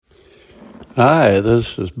Hi,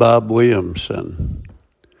 this is Bob Williamson.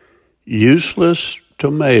 Useless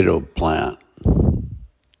tomato plant.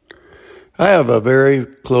 I have a very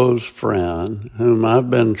close friend whom I've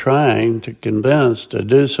been trying to convince to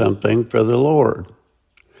do something for the Lord.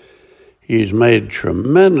 He's made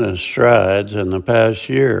tremendous strides in the past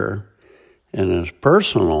year in his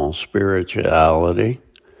personal spirituality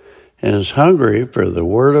and is hungry for the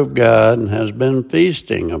Word of God and has been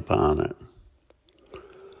feasting upon it.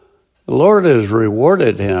 The Lord has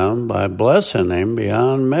rewarded him by blessing him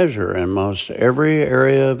beyond measure in most every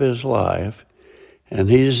area of his life, and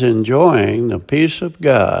he's enjoying the peace of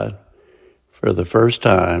God for the first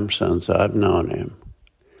time since I've known him.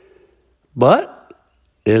 But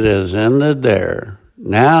it has ended there.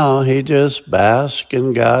 Now he just basks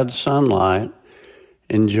in God's sunlight,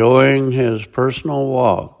 enjoying his personal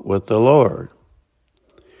walk with the Lord.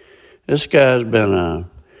 This guy's been a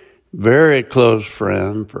very close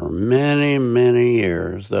friend for many, many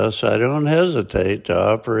years. Thus, I don't hesitate to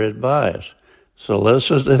offer advice,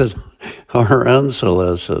 solicited or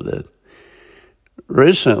unsolicited.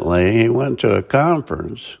 Recently, he went to a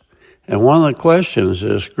conference, and one of the questions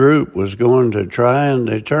this group was going to try and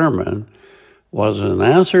determine was an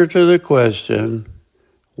answer to the question,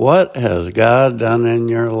 what has God done in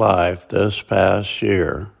your life this past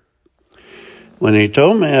year? When he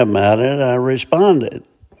told me about it, I responded,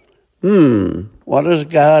 what has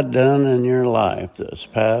God done in your life this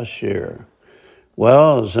past year?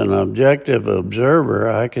 Well, as an objective observer,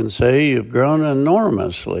 I can say you've grown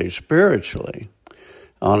enormously spiritually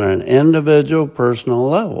on an individual personal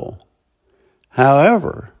level.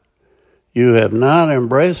 However, you have not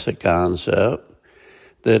embraced the concept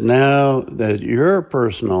that now that your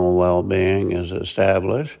personal well-being is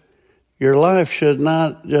established, your life should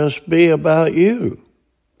not just be about you.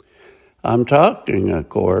 I'm talking, of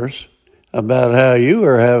course, about how you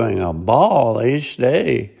are having a ball each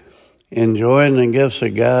day, enjoying the gifts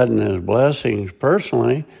of God and His blessings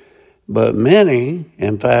personally, but many,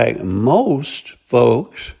 in fact, most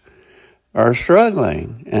folks are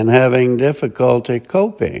struggling and having difficulty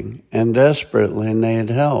coping and desperately need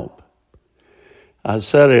help. I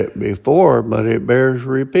said it before, but it bears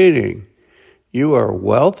repeating. You are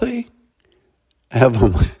wealthy, have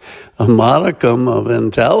a modicum of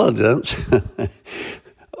intelligence,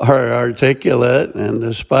 are articulate, and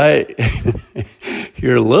despite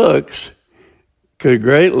your looks, could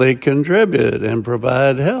greatly contribute and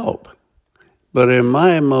provide help. But in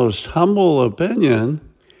my most humble opinion,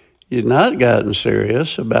 you've not gotten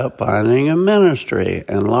serious about finding a ministry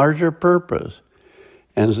and larger purpose,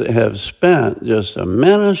 and have spent just a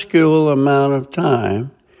minuscule amount of time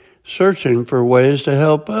searching for ways to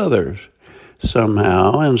help others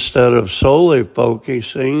somehow instead of solely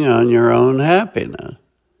focusing on your own happiness.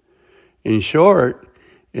 In short,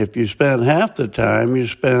 if you spend half the time you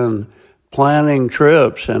spend planning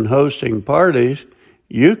trips and hosting parties,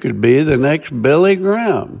 you could be the next Billy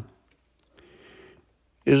Graham.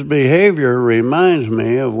 His behavior reminds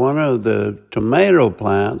me of one of the tomato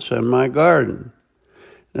plants in my garden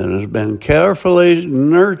that has been carefully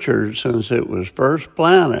nurtured since it was first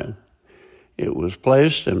planted. It was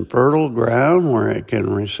placed in fertile ground where it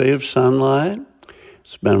can receive sunlight.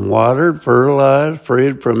 It's been watered, fertilized,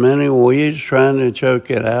 freed from any weeds trying to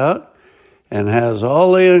choke it out, and has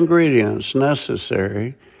all the ingredients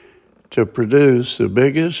necessary to produce the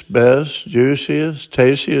biggest, best, juiciest,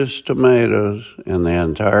 tastiest tomatoes in the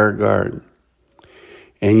entire garden.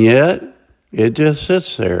 And yet, it just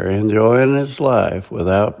sits there enjoying its life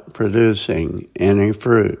without producing any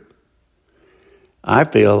fruit. I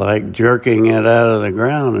feel like jerking it out of the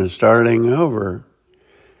ground and starting over,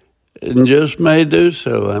 and just may do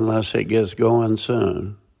so unless it gets going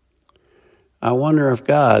soon. I wonder if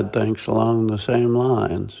God thinks along the same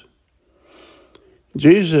lines.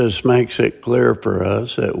 Jesus makes it clear for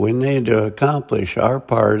us that we need to accomplish our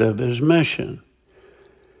part of His mission.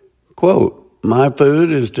 Quote, my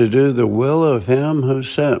food is to do the will of Him who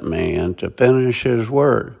sent me and to finish His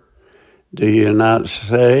work. Do you not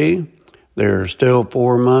say there are still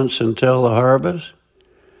 4 months until the harvest?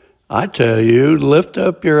 I tell you, lift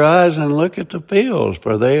up your eyes and look at the fields,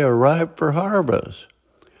 for they are ripe for harvest.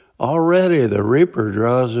 Already the reaper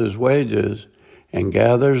draws his wages and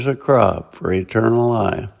gathers a crop for eternal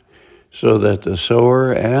life, so that the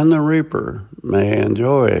sower and the reaper may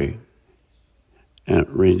enjoy and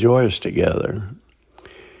rejoice together.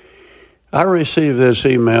 I received this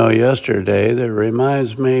email yesterday that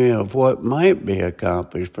reminds me of what might be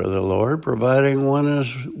accomplished for the Lord, providing one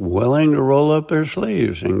is willing to roll up their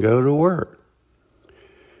sleeves and go to work.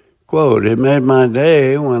 Quote, it made my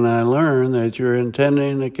day when I learned that you're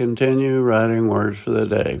intending to continue writing words for the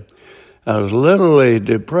day. I was literally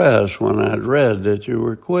depressed when I'd read that you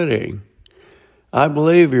were quitting. I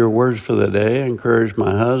believe your words for the day encouraged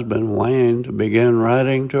my husband, Wayne, to begin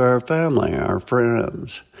writing to our family, our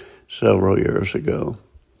friends, several years ago.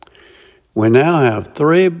 We now have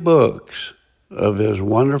 3 books of his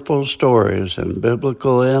wonderful stories and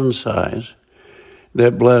biblical insights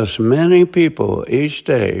that bless many people each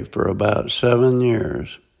day for about 7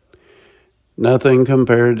 years. Nothing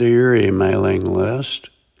compared to your emailing list,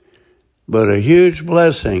 but a huge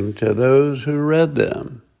blessing to those who read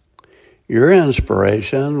them. Your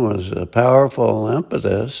inspiration was a powerful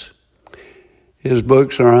impetus. His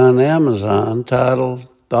books are on Amazon titled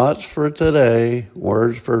Thoughts for Today,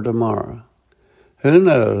 Words for Tomorrow. Who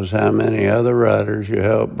knows how many other writers you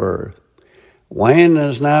helped birth. Wayne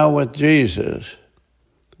is now with Jesus,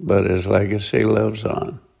 but his legacy lives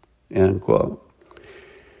on. End quote.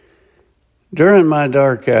 During my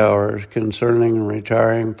dark hours concerning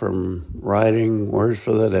retiring from writing Words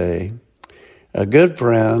for the Day, a good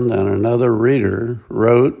friend and another reader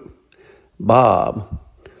wrote, "Bob,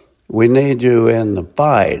 we need you in the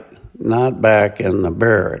fight, not back in the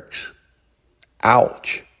barracks."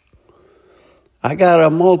 Ouch. I got a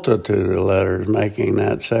multitude of letters making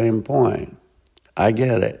that same point. I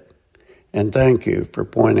get it, and thank you for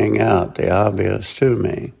pointing out the obvious to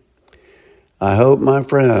me. I hope my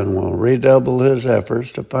friend will redouble his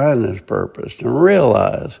efforts to find his purpose and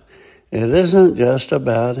realize it isn't just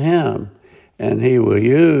about him, and he will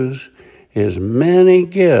use his many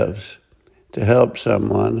gifts to help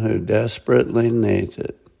someone who desperately needs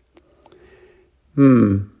it.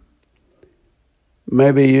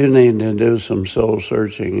 Maybe you need to do some soul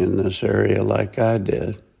searching in this area like I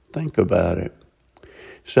did. Think about it.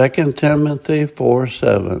 2 Timothy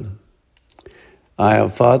 4:7. I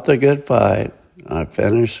have fought the good fight, I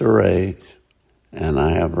finished the race, and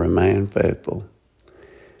I have remained faithful.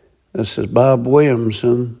 This is Bob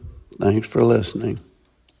Williamson. Thanks for listening.